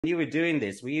you were doing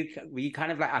this, were you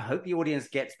kind of like, I hope the audience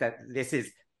gets that this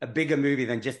is a bigger movie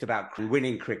than just about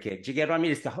winning cricket? Do you get what I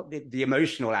mean? It's the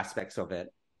emotional aspects of it.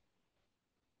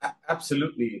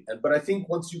 Absolutely. But I think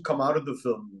once you come out of the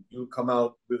film, you come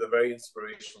out with a very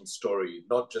inspirational story,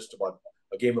 not just about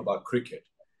a game about cricket.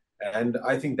 And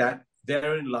I think that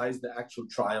therein lies the actual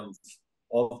triumph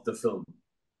of the film.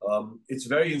 It's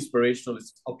very inspirational,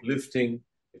 it's uplifting,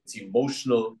 it's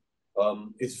emotional,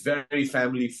 it's very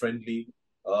family friendly.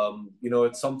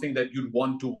 It's something that you'd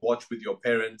want to watch with your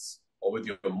parents or with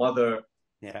your mother,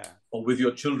 yeah, or with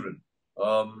your children.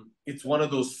 It's one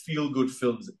of those feel good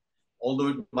films, although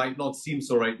it might not seem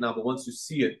so right now. But once you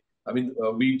see it, I mean,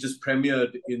 we just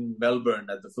premiered in Melbourne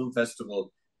at the film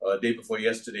festival day before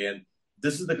yesterday, and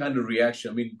this is the kind of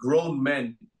reaction. I mean, grown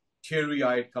men,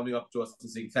 teary-eyed, coming up to us and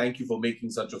saying, "Thank you for making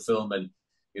such a film." And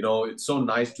it's so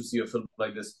nice to see a film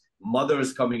like this.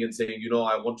 Mothers coming and saying,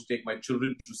 "I want to take my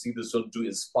children to see this film to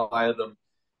inspire them."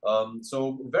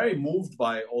 So very moved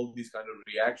by all these kind of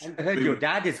reactions. I heard your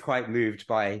dad is quite moved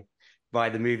by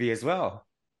the movie as well.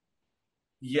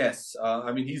 Yes,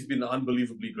 I mean, he's been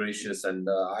unbelievably gracious, and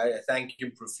I thank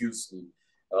him profusely.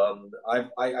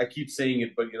 I keep saying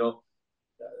it, but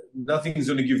nothing's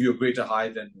going to give you a greater high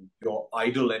than your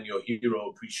idol and your hero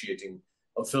appreciating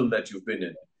a film that you've been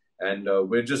in. And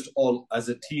we're just all, as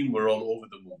a team, we're all over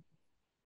the moon.